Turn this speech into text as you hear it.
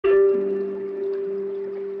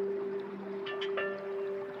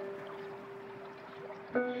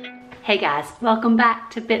Hey guys, welcome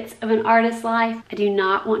back to Bits of an Artist's Life. I do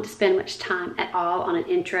not want to spend much time at all on an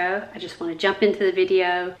intro. I just want to jump into the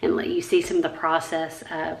video and let you see some of the process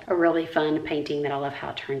of a really fun painting that I love how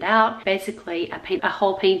it turned out. Basically, I paint a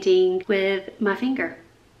whole painting with my finger.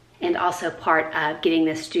 And also part of getting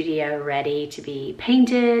the studio ready to be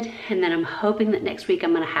painted. And then I'm hoping that next week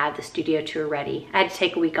I'm gonna have the studio tour ready. I had to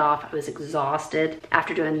take a week off. I was exhausted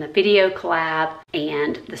after doing the video collab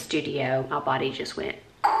and the studio. My body just went.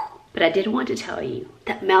 But I did want to tell you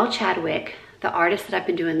that Mel Chadwick, the artist that I've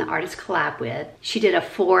been doing the artist collab with, she did a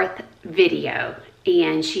 4th video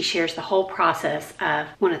and she shares the whole process of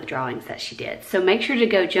one of the drawings that she did. So make sure to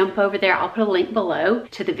go jump over there. I'll put a link below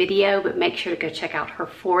to the video, but make sure to go check out her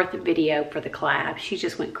 4th video for the collab. She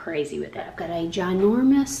just went crazy with it. I've got a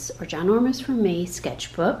ginormous for me,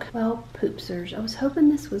 sketchbook. Well, poopsers, I was hoping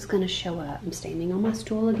this was gonna show up. I'm standing on my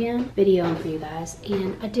stool again, videoing for you guys,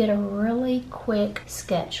 and I did a really quick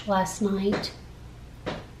sketch last night.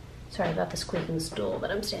 Sorry about the squeaking stool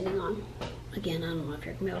that I'm standing on. Again, I don't know if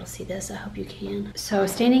you're gonna be able to see this. I hope you can. So I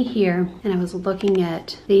was standing here and I was looking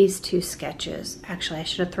at these 2 sketches. Actually, I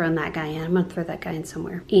should have thrown that guy in. I'm gonna throw that guy in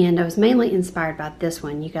somewhere. And I was mainly inspired by this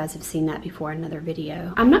one. You guys have seen that before in another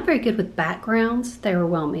video. I'm not very good with backgrounds. They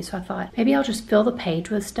overwhelm me. So I thought maybe I'll just fill the page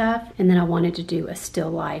with stuff. And then I wanted to do a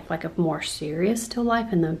still life, like a more serious still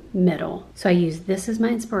life in the middle. So I used this as my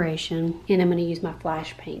inspiration and I'm gonna use my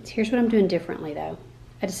Flashe paints. Here's what I'm doing differently though.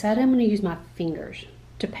 I decided I'm gonna use my fingers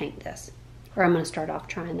to paint this. Or I'm gonna start off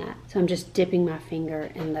trying that. So I'm just dipping my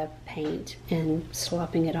finger in the paint and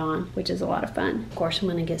slopping it on, which is a lot of fun. Of course, I'm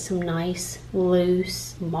gonna get some nice,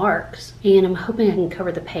 loose marks. And I'm hoping I can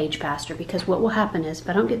cover the page faster because what will happen is if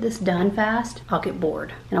I don't get this done fast, I'll get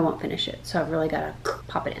bored and I won't finish it. So I've really gotta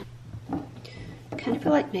pop it in. I kind of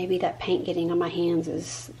feel like maybe that paint getting on my hands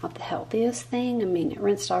is not the healthiest thing. I mean, it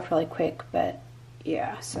rinsed off really quick, but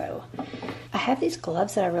yeah, so I have these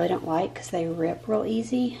gloves that I really don't like because they rip real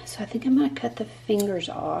easy. So I think I'm gonna cut the fingers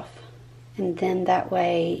off and then that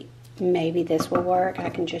way maybe this will work.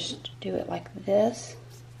 I can just do it like this.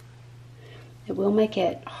 It will make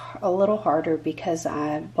it a little harder because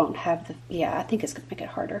I won't have the, yeah, I think it's gonna make it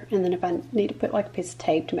harder. And then if I need to put like a piece of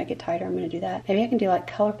tape to make it tighter, I'm gonna do that. Maybe I can do like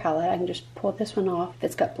color palette. I can just pull this one off if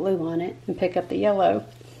it's got blue on it and pick up the yellow.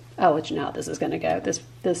 I'll let you know how this is gonna go.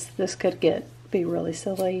 This could be really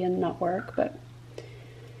silly and not work, but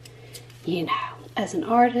you know, as an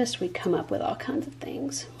artist, we come up with all kinds of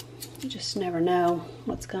things. You just never know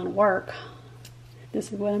what's gonna work.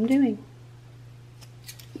 This is what I'm doing.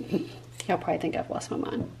 Y'all probably think I've lost my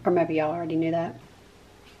mind, or maybe y'all already knew that.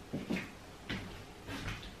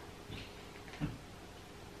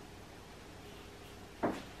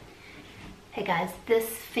 Hey guys, this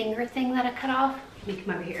finger thing that I cut off, let me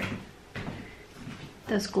come over here.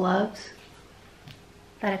 Those gloves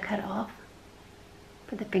that I cut off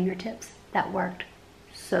for the fingertips, that worked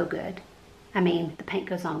so good. I mean, the paint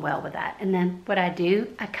goes on well with that. And then what I do,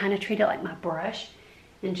 I kind of treat it like my brush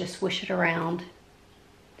and just swish it around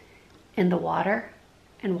in the water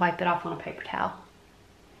and wipe it off on a paper towel.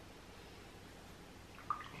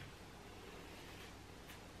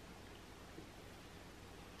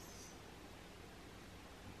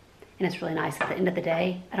 And it's really nice. At the end of the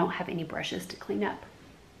day, I don't have any brushes to clean up.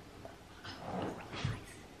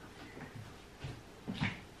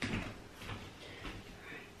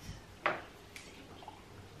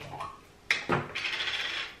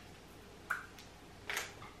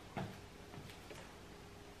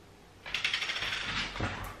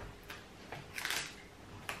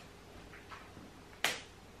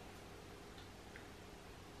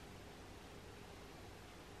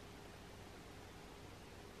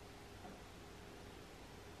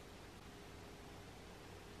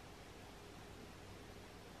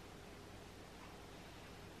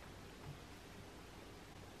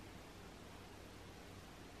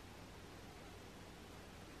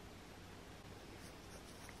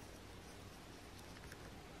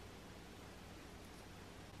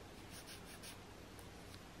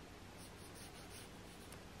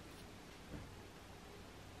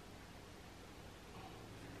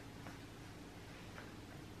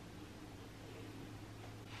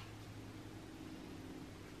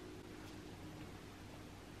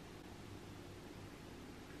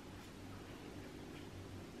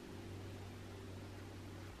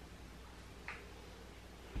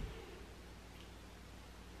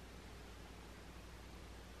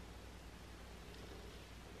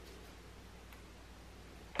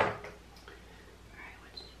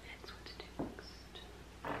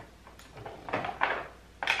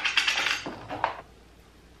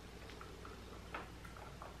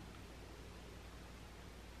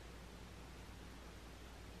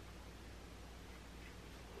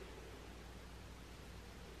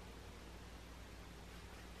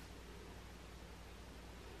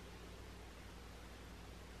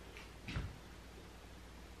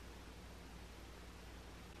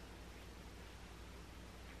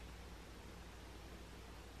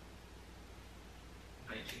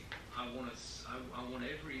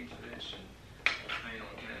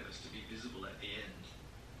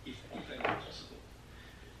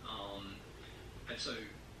 And so,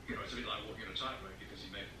 you know, it's a bit like walking on a tightrope because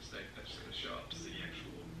you made a mistake that's going to show up to the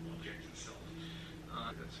actual object itself.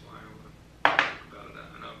 That's why I want to talk about it.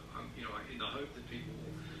 And I'm you know, in the hope that people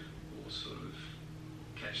will sort of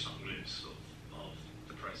catch some glimpse of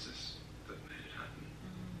the process that made it happen.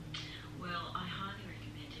 Well, I highly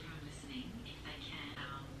recommend everyone listening, if they can,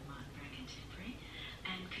 brand contemporary.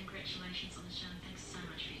 And congratulations on the show. And thanks so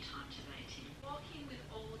much for your time today, Tim. Walking with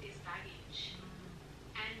all this baggage,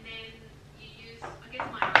 and then you use, I guess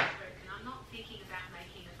my eyes broken. I'm not thinking about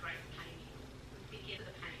making a great painting. I'm thinking of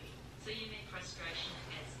the painting. So you meant frustration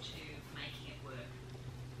as to making it work?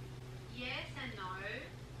 Yes and no.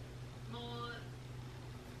 More,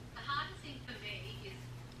 the hardest thing for me is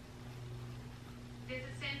there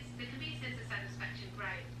can be a sense of satisfaction.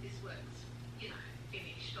 Great, this works, you know,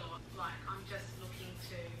 finished, or like I'm just looking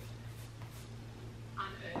to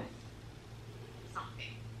unearth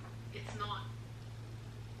something. It's not.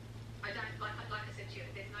 I don't like I said to you.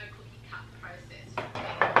 There's no cookie cut process.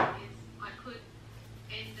 I could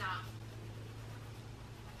end up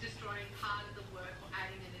destroying part of the work or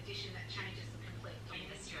adding an addition that changes the complete In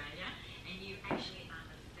Australia, and you actually are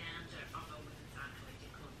the founder of a women's art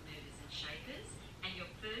collective called Movers and Shapers, and your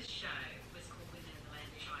first show was called Women in the Land,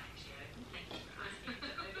 which I actually opened. Thank you for asking me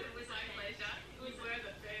to open. It was my pleasure. We were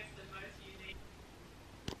the first and most unique.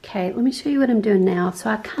 Okay, let me show you what I'm doing now. So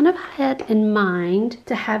I kind of had in mind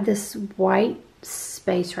to have this white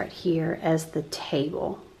space right here as the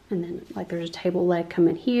table. And then like there's a table leg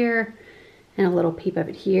coming here and a little peep of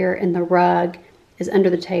it here. And the rug is under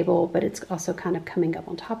the table, but it's also kind of coming up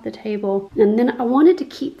on top of the table. And then I wanted to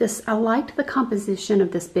keep this, I liked the composition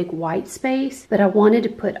of this big white space, but I wanted to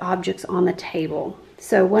put objects on the table.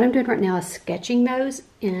 So what I'm doing right now is sketching those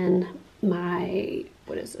in my,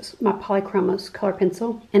 what is this? My Polychromos color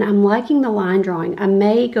pencil. And I'm liking the line drawing. I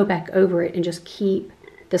may go back over it and just keep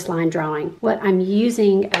this line drawing. What I'm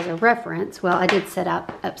using as a reference, well, I did set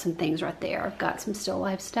up some things right there. I've got some still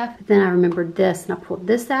life stuff. Then I remembered this and I pulled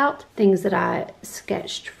this out. Things that I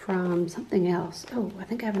sketched from something else. Oh, I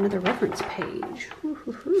think I have another reference page.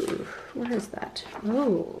 Where is that?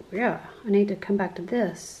 Oh, yeah. I need to come back to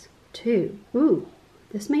this too. Ooh,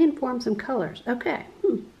 this may inform some colors. Okay.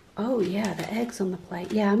 Oh yeah, the eggs on the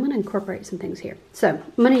plate. Yeah, I'm gonna incorporate some things here. So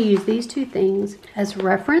I'm gonna use these two things as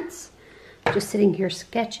reference. Just sitting here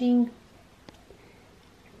sketching,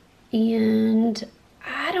 and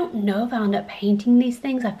I don't know if I'll end up painting these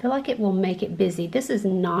things. I feel like it will make it busy. This is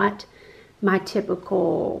not my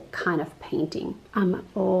typical kind of painting. I'm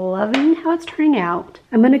loving how it's turning out.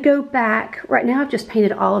 I'm gonna go back. Right now I've just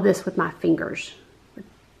painted all of this with my fingers.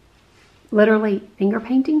 Literally finger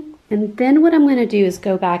painting. And then what I'm gonna do is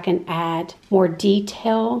go back and add more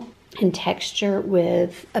detail and texture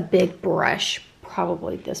with a big brush.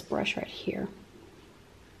 Probably this brush right here.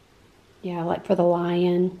 Yeah, like for the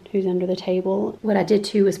lion who's under the table. What I did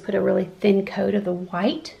too was put a really thin coat of the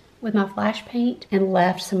white with my Flash paint and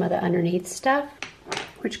left some of the underneath stuff,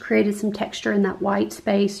 which created some texture in that white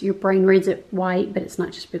space. Your brain reads it white, but it's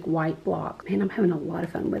not just a big white block. Man, I'm having a lot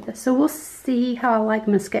of fun with this. So we'll see how I like. I'm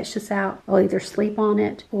gonna sketch this out. I'll either sleep on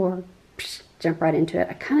it or jump right into it.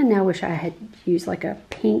 I kind of now wish I had used like a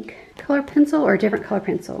pink color pencil or a different color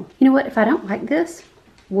pencil. You know what, if I don't like this,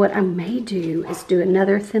 what I may do is do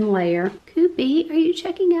another thin layer. Koopy, are you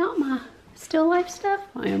checking out my still life stuff?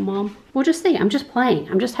 I am, Mom. We'll just see. I'm just playing.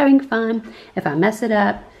 I'm just having fun. If I mess it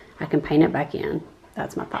up, I can paint it back in.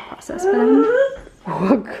 That's my thought process. But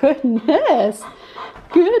oh, goodness.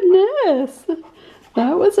 Goodness.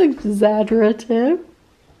 That was exaggerative.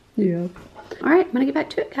 Yeah. All right, I'm gonna get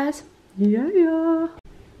back to it, guys. Yeah.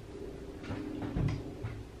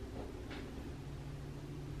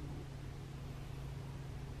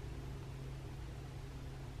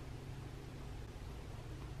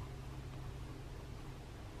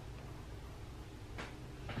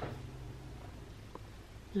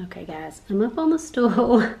 Okay guys, I'm up on the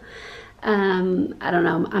stool. I don't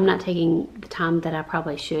know, I'm not taking the time that I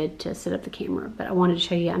probably should to set up the camera, but I wanted to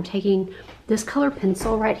show you, I'm taking this color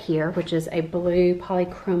pencil right here, which is a blue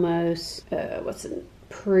Polychromos, what's it,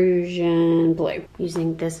 Prussian blue.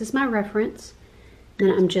 Using this as my reference,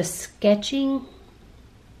 and I'm just sketching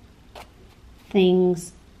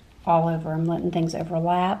things all over. I'm letting things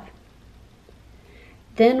overlap.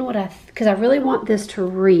 Then what because I really want this to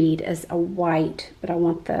read as a white, but I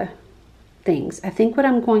want the things. I think what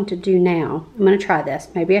I'm going to do now, I'm going to try this.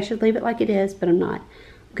 Maybe I should leave it like it is, but I'm not.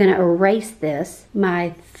 I'm going to erase this. My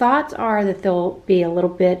thoughts are that there'll be a little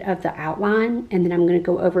bit of the outline, and then I'm going to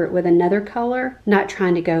go over it with another color, not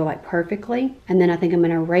trying to go like perfectly. And then I think I'm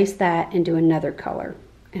going to erase that and do another color.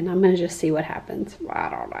 And I'm going to just see what happens. Well, I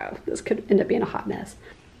don't know. This could end up being a hot mess.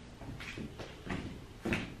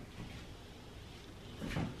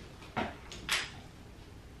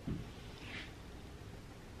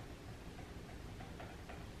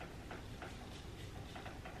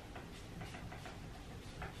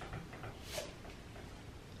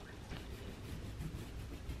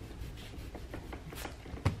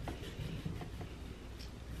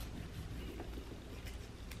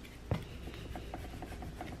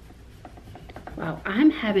 Wow, I'm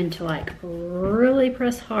having to like really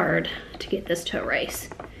press hard to get this to erase.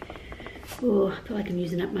 Ooh, I feel like I'm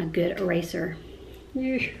using up my good eraser.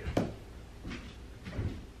 Eesh.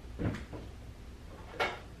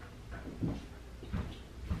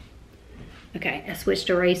 Okay, I switched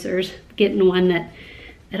erasers, getting one that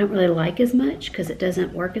I don't really like as much because it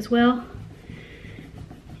doesn't work as well.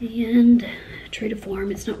 And true to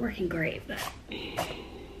form, it's not working great, but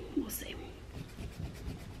we'll see.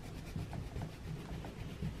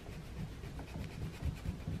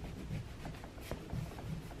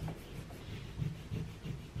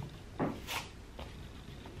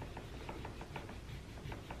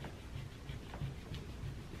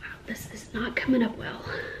 This is not coming up well,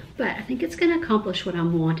 but I think it's going to accomplish what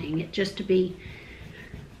I'm wanting it just to be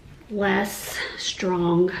less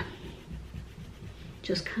strong,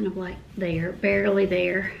 just kind of like there, barely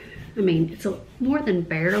there. I mean, it's more than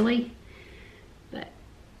barely, but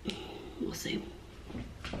we'll see.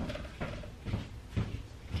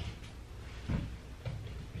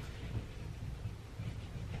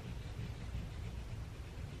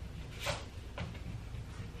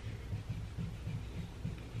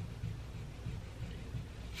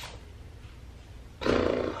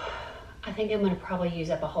 I think I'm going to probably use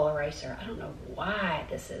up a whole eraser. I don't know why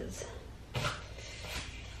this is.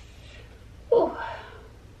 Ooh.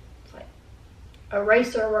 It's like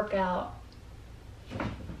eraser workout. All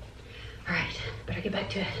right, better get back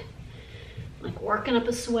to it. Like working up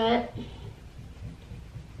a sweat.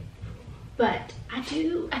 But I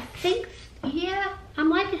think, yeah, I'm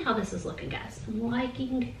liking how this is looking, guys. I'm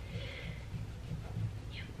liking,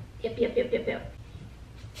 yep.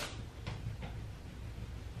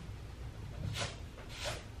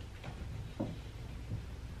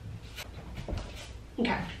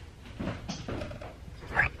 Okay.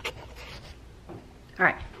 All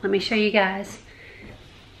right, let me show you guys.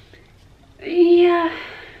 Yeah,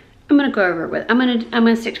 I'm gonna go over it with, I'm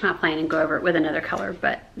gonna stick to my plan and go over it with another color,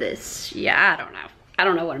 but this, yeah, I don't know. I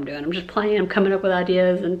don't know what I'm doing. I'm just playing, I'm coming up with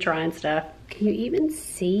ideas and trying stuff. Can you even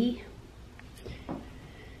see?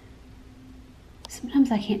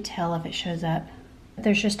 Sometimes I can't tell if it shows up.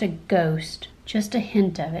 There's just a ghost, just a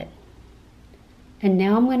hint of it. And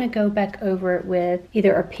now I'm gonna go back over it with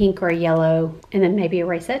either a pink or a yellow and then maybe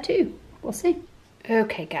erase that too. We'll see.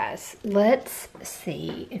 Okay guys, let's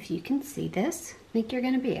see if you can see this. I think you're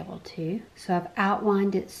gonna be able to. So I've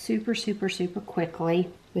outlined it super quickly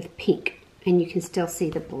with pink and you can still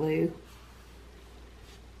see the blue.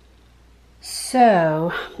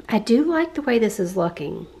 So I do like the way this is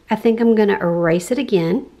looking. I think I'm gonna erase it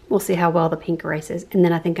again. We'll see how well the pink erases. And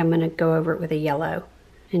then I think I'm gonna go over it with a yellow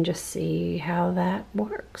and just see how that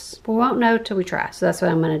works. We won't know till we try, so that's what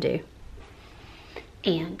I'm gonna do.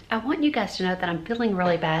 And I want you guys to know that I'm feeling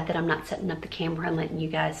really bad that I'm not setting up the camera and letting you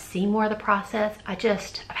guys see more of the process. I've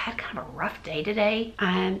had kind of a rough day today.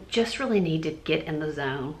 I just really need to get in the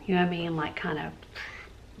zone. You know what I mean? Like kind of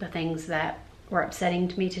the things that were upsetting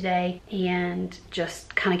to me today and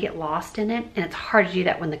just kind of get lost in it. And it's hard to do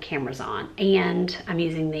that when the camera's on. And I'm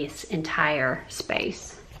using this entire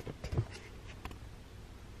space.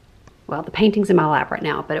 Well, the painting's in my lap right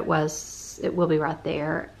now, but it will be right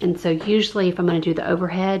there. And so usually if I'm gonna do the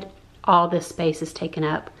overhead, all this space is taken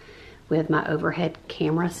up with my overhead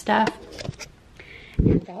camera stuff.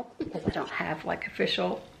 And that's because I don't have like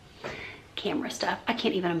official camera stuff. I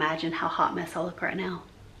can't even imagine how hot mess I look right now.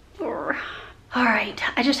 All right,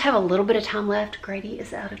 I just have a little bit of time left. Grady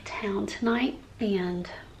is out of town tonight and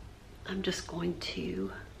I'm just going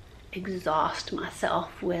to exhaust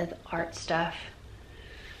myself with art stuff.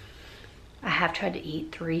 I have tried to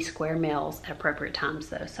eat 3 square meals at appropriate times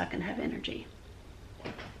though, so I can have energy.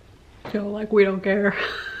 Feel like we don't care.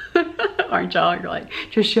 Aren't y'all? You're like,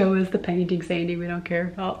 just show us the painting, Sandy. We don't care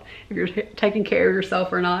about if you're taking care of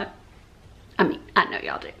yourself or not. I mean, I know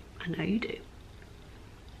y'all do. I know you do.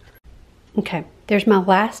 Okay, there's my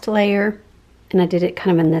last layer and I did it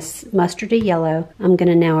kind of in this mustardy yellow. I'm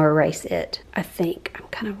gonna now erase it. I think I'm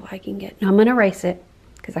kind of liking it. No, I'm gonna erase it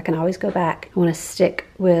because I can always go back. I wanna stick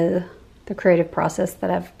with the creative process that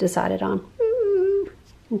I've decided on.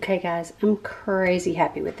 Okay guys, I'm crazy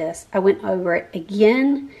happy with this. I went over it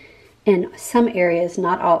again in some areas,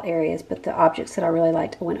 not all areas, but the objects that I really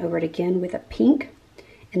liked, I went over it again with a pink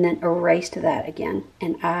and then erased that again.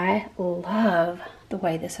 And I love the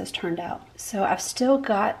way this has turned out. So I've still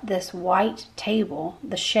got this white table,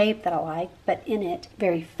 the shape that I like, but in it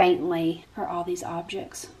very faintly are all these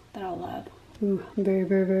objects that I love. Ooh, I'm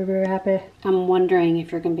very happy. I'm wondering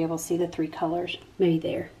if you're gonna be able to see the 3 colors. Maybe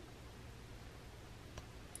there.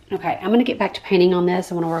 Okay, I'm gonna get back to painting on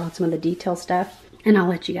this. I wanna work on some of the detail stuff and I'll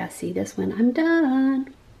let you guys see this when I'm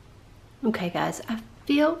done. Okay guys, I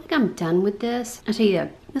feel like I'm done with this. I tell you,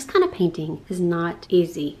 this kind of painting is not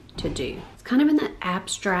easy to do. It's kind of in that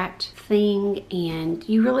abstract thing, and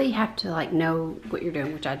you really have to like know what you're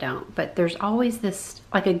doing, which I don't. But there's always this,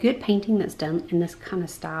 like a good painting that's done in this kind of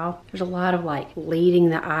style, there's a lot of like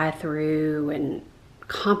leading the eye through and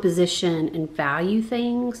composition and value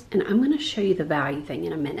things, and I'm going to show you the value thing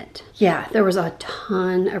in a minute. Yeah, there was a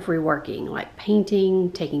ton of reworking, like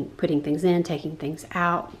painting, putting things in, taking things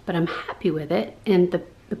out, but I'm happy with it, and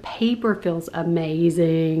the paper feels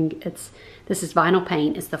amazing. This is vinyl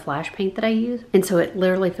paint. It's the Flashe paint that I use, and so it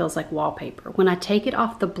literally feels like wallpaper. When I take it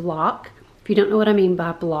off the block, if you don't know what I mean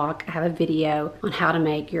by block, I have a video on how to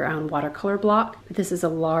make your own watercolor block. But this is a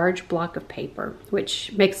large block of paper,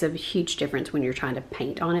 which makes a huge difference when you're trying to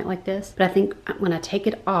paint on it like this. But I think when I take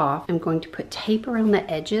it off, I'm going to put tape around the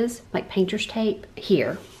edges, like painter's tape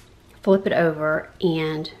here, flip it over,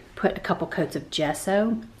 and put a couple coats of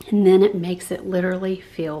gesso, and then it makes it literally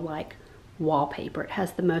feel like wallpaper. It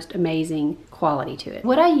has the most amazing quality to it.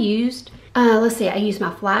 What I used, let's see, I used my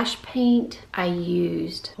Flashe paint. I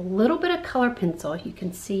used a little bit of color pencil. You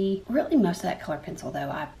can see really most of that color pencil though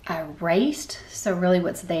I erased, so really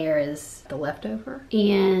what's there is the leftover.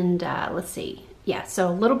 And let's see, yeah, so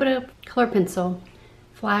a little bit of color pencil,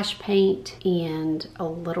 Flashe paint, and a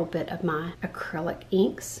little bit of my acrylic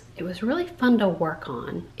inks. It was really fun to work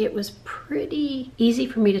on. It was pretty easy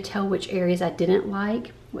for me to tell which areas I didn't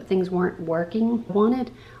like, what things weren't working. I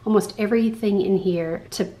wanted almost everything in here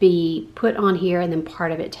to be put on here and then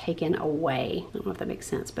part of it taken away. I don't know if that makes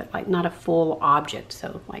sense, but like not a full object.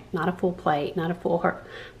 So like not a full plate, not a full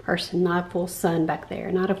person, not a full sun back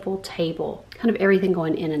there, not a full table, kind of everything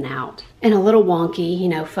going in and out. And a little wonky, you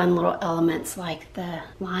know, fun little elements like the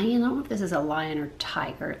lion. I don't know if this is a lion or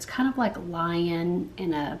tiger. It's kind of like a lion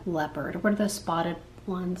and a leopard. What are those spotted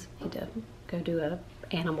ones? I need to go do a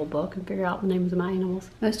animal book and figure out the names of my animals.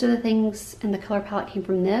 Most of the things in the color palette came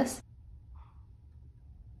from this.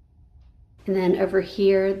 And then over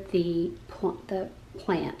here, the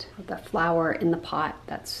plant, the flower in the pot.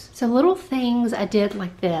 That's so little things I did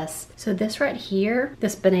like this. So this right here,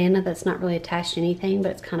 this banana that's not really attached to anything,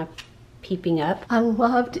 but it's kind of peeping up. I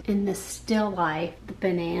loved in this still life, the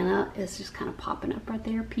banana is just kind of popping up right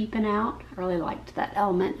there, peeping out. I really liked that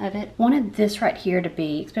element of it. Wanted this right here to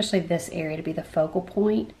be, especially this area, to be the focal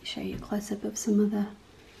point. I'll show you a close-up of some of the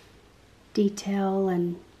detail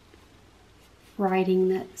and writing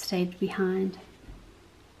that stayed behind.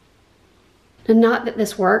 And not that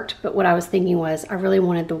this worked, but what I was thinking was I really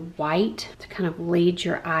wanted the white to kind of lead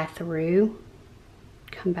your eye through.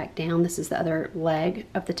 Come back down. This is the other leg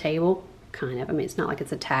of the table, kind of. I mean, it's not like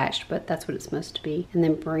it's attached, but that's what it's supposed to be. And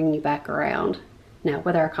then bring you back around. Now,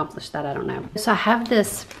 whether I accomplished that, I don't know. So I have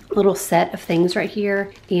this little set of things right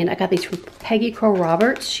here, and I got these from Peggy Crow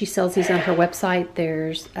Roberts. She sells these on her website.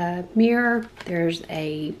 There's a mirror, there's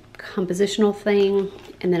a compositional thing,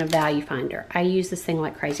 and then a value finder. I use this thing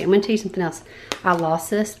like crazy. I'm gonna tell you something else. I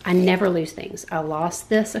lost this. I never lose things. I lost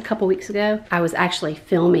this a couple weeks ago. I was actually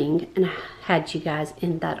filming and I had you guys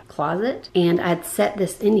in that closet, and I'd set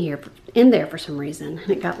this in there for some reason,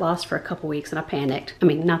 and it got lost for a couple weeks and I panicked. I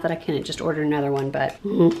mean, not that I couldn't just order another one, but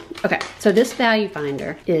okay. So this value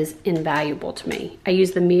finder is invaluable to me. I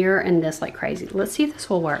use the mirror and this like crazy. Let's see if this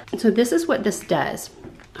will work. So this is what this does.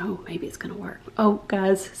 Oh, maybe it's gonna work. Oh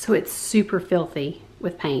guys, so it's super filthy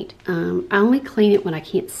with paint. I only clean it when I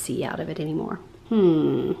can't see out of it anymore.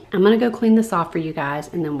 I'm gonna go clean this off for you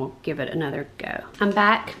guys and then we'll give it another go. I'm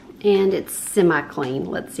back and it's semi-clean.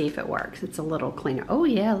 Let's see if it works. It's a little cleaner. Oh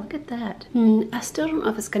yeah, look at that. I still don't know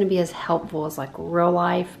if it's gonna be as helpful as like real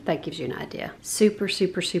life. That gives you an idea. Super,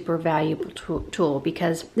 super, super valuable tool,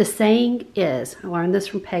 because the saying is, I learned this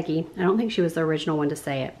from Peggy. I don't think she was the original one to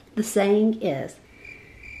say it. The saying is,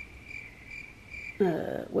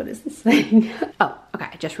 what is this thing? Oh, okay,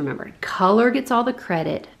 I just remembered. Color gets all the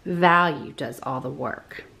credit, value does all the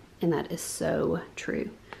work. And that is so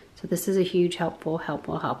true. So this is a huge helpful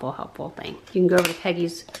thing. You can go over to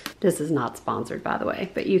Peggy's, this is not sponsored by the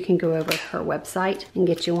way, but you can go over to her website and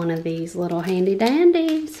get you one of these little handy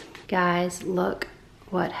dandies. Guys, look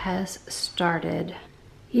what has started.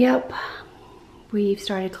 Yep. We've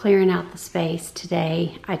started clearing out the space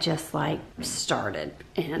today. I just like started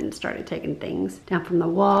taking things down from the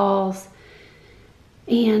walls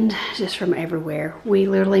and just from everywhere. We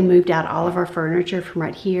literally moved out all of our furniture from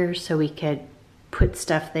right here so we could put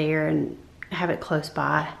stuff there and have it close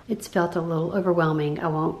by. It's felt a little overwhelming, I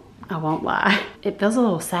won't lie. It feels a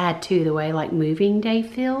little sad too, the way like moving day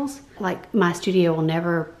feels. Like my studio will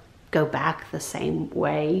never go back the same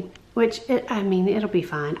way which I mean, it'll be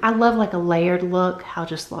fine. I love like a layered look, how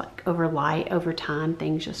just like over light, over time,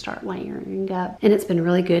 things just start layering up. And it's been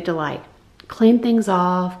really good to like clean things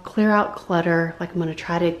off, clear out clutter. Like I'm gonna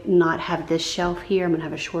try to not have this shelf here. I'm gonna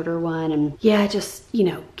have a shorter one. And yeah, just, you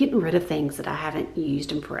know, getting rid of things that I haven't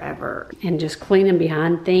used in forever. And just cleaning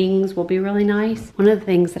behind things will be really nice. One of the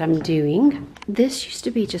things that I'm doing, this used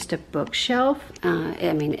to be just a bookshelf.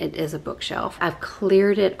 I mean, it is a bookshelf. I've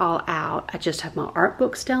cleared it all out. I just have my art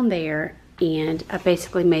books down there. And I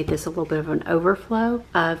basically made this a little bit of an overflow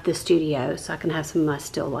of the studio so I can have some of my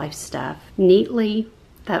still life stuff neatly.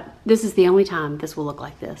 This is the only time this will look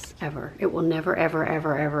like this ever. It will never, ever,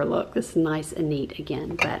 ever, ever look this nice and neat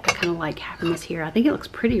again. But I kind of like having this here. I think it looks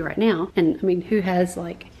pretty right now. And I mean, who has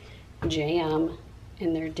like jam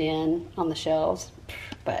in their den on the shelves?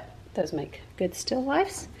 But those make good still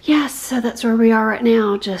lifes. Yes, so that's where we are right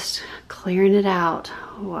now. Just clearing it out.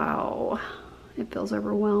 Wow, it feels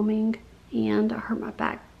overwhelming. And I hurt my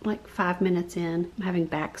back like 5 minutes in. I'm having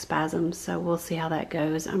back spasms, so we'll see how that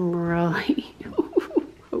goes. I'm really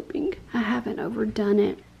hoping I haven't overdone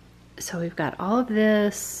it. So we've got all of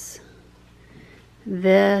this,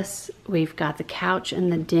 we've got the couch in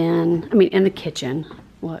the den, I mean in the kitchen.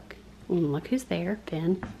 Look who's there,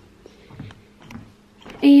 Ben.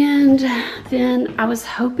 And then I was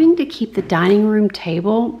hoping to keep the dining room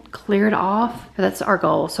table cleared off. That's our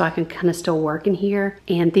goal, so I can kind of still work in here.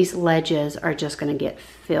 And these ledges are just gonna get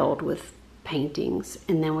filled with paintings.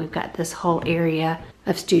 And then we've got this whole area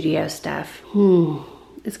of studio stuff.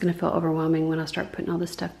 It's gonna feel overwhelming when I start putting all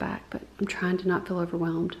this stuff back, but I'm trying to not feel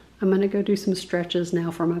overwhelmed. I'm gonna go do some stretches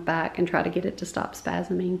now for my back and try to get it to stop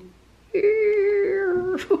spasming.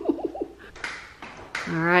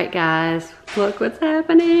 All right, guys, look what's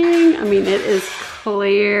happening. I mean, it is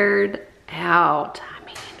cleared out. I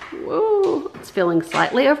mean, whoa, it's feeling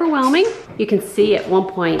slightly overwhelming. You can see at one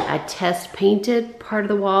point I test painted part of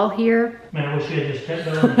the wall here. Man, I wish you had just kept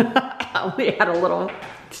going. I only had a little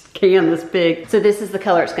can this big. So this is the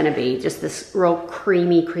color it's gonna be, just this real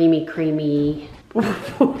creamy, Grady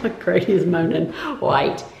is moaning,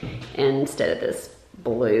 white instead of this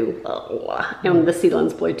blue. Oh, and the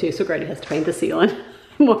ceiling's blue too, so Grady has to paint the ceiling.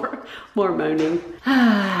 more moaning.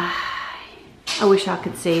 I wish y'all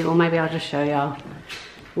could see. Well, maybe I'll just show y'all.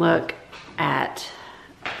 Look at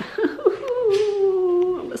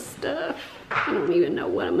all the stuff. I don't even know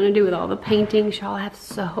what I'm gonna do with all the paintings. Y'all have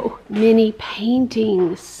so many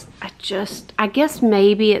paintings. I guess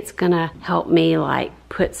maybe it's gonna help me like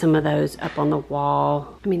put some of those up on the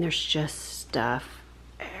wall. I mean, there's just stuff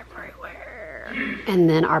everywhere. And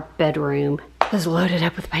then our bedroom is loaded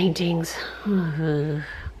up with paintings. I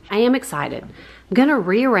am excited. I'm gonna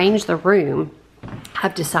rearrange the room.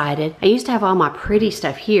 I've decided. I used to have all my pretty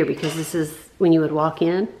stuff here because this is when you would walk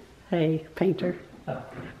in. Hey, painter. Oh.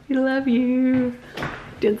 We love you.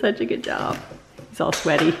 Did such a good job. He's all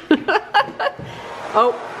sweaty.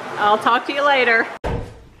 Oh, I'll talk to you later.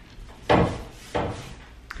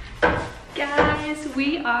 Guys,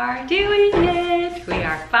 we are doing it. We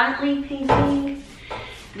are finally painting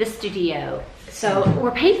the studio. So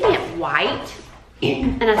we're painting it white,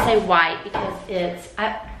 and I say white because it's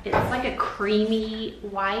like a creamy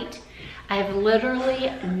white. I've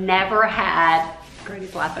literally never had,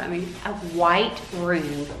 Grady's laughing at me, a white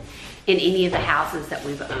room in any of the houses that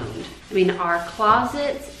we've owned. I mean, our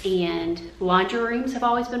closets and laundry rooms have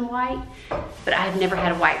always been white, but I've never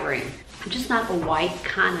had a white room. I'm just not a white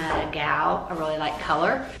kind of gal. I really like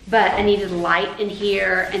color, but I needed light in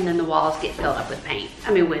here, and then the walls get filled up with paint.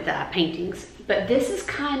 I mean, with paintings. But this is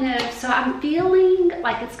kind of, so I'm feeling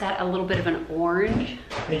like it's got a little bit of an orange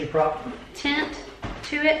tint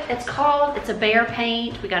to it. It's a Behr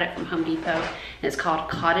paint. We got it from Home Depot, and it's called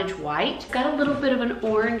Cottage White. It's got a little bit of an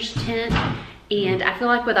orange tint, and I feel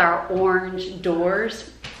like with our orange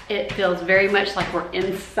doors, it feels very much like we're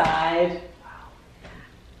inside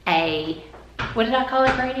what did I call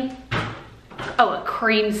it, Grady? Oh, a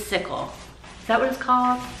creamsicle. Is that what it's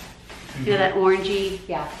called? You know, that orangey?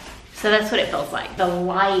 Yeah. So that's what it feels like. The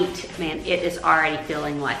light, man, it is already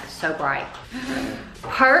feeling like so bright.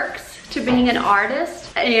 Perks to being an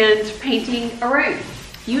artist and painting a room.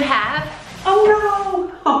 You have, oh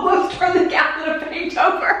no, almost turned the gallon of paint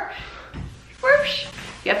over. Whoosh.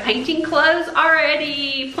 You have painting clothes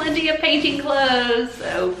already, plenty of painting clothes.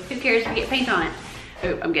 So who cares if you get paint on it?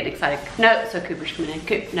 Oh, I'm getting excited. No, so Cooper's coming in.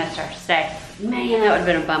 Coop, no, sir, stay. Man, that would have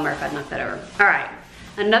been a bummer if I'd knocked that over. All right,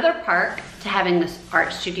 another perk to having this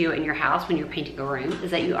art studio in your house when you're painting a room is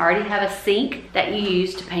that you already have a sink that you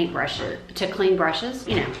use to paint brushes, to clean brushes.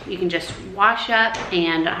 You know, you can just wash up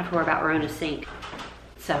and don't have to worry about ruining a sink.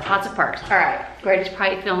 So So lots of perks. All right, Grady's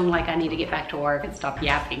probably feeling like I need to get back to work and stop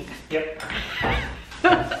yapping. Yep.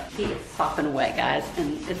 He is sopping wet, guys,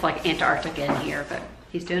 and it's like Antarctica in here, but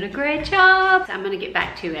he's doing a great job. So I'm gonna get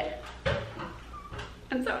back to it.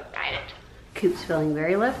 I'm so excited. Coop's feeling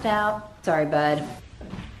very left out. Sorry, bud.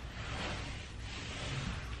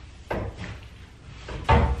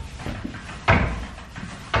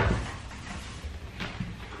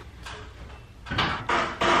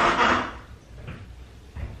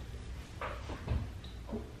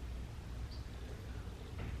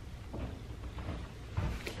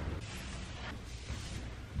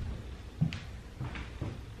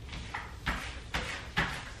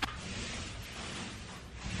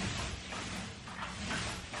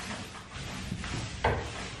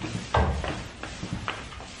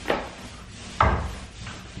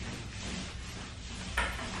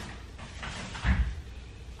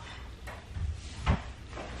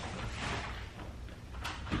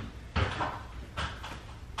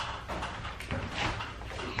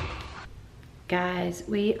 Guys,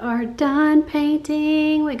 we are done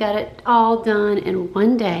painting. We got it all done in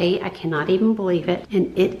one day. I cannot even believe it.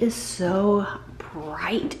 And it is so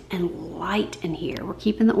bright and light in here. We're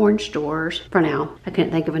keeping the orange doors for now. I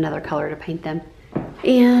couldn't think of another color to paint them.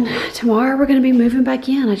 And tomorrow we're gonna be moving back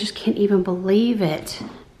in. I just can't even believe it.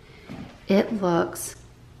 It looks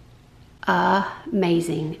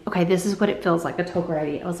amazing. Okay, this is what it feels like. I told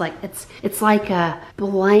Grady, I was like, it's like a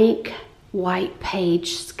blank white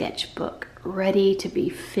page sketchbook ready to be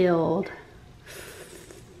filled.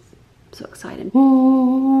 I'm so excited.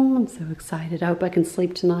 Oh, I'm so excited. I hope I can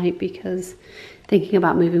sleep tonight because thinking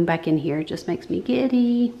about moving back in here just makes me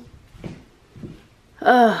giddy.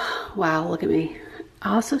 Oh, wow, look at me.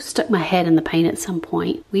 I also stuck my head in the paint at some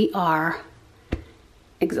point. We are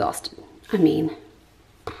exhausted. I mean,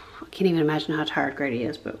 I can't even imagine how tired Grady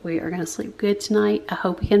is, but we are gonna sleep good tonight. I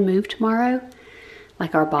hope we can move tomorrow,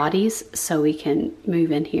 like our bodies, so we can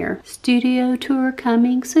move in here. Studio tour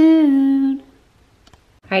coming soon.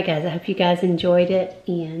 All right, guys, I hope you guys enjoyed it,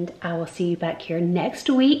 and I will see you back here next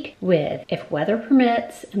week with, if weather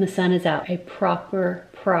permits and the sun is out, a proper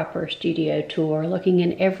studio tour, looking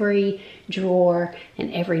in every drawer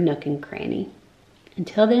and every nook and cranny.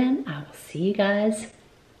 Until then, I will see you guys.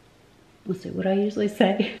 Let's see what I usually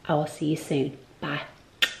say. I will see you soon. Bye.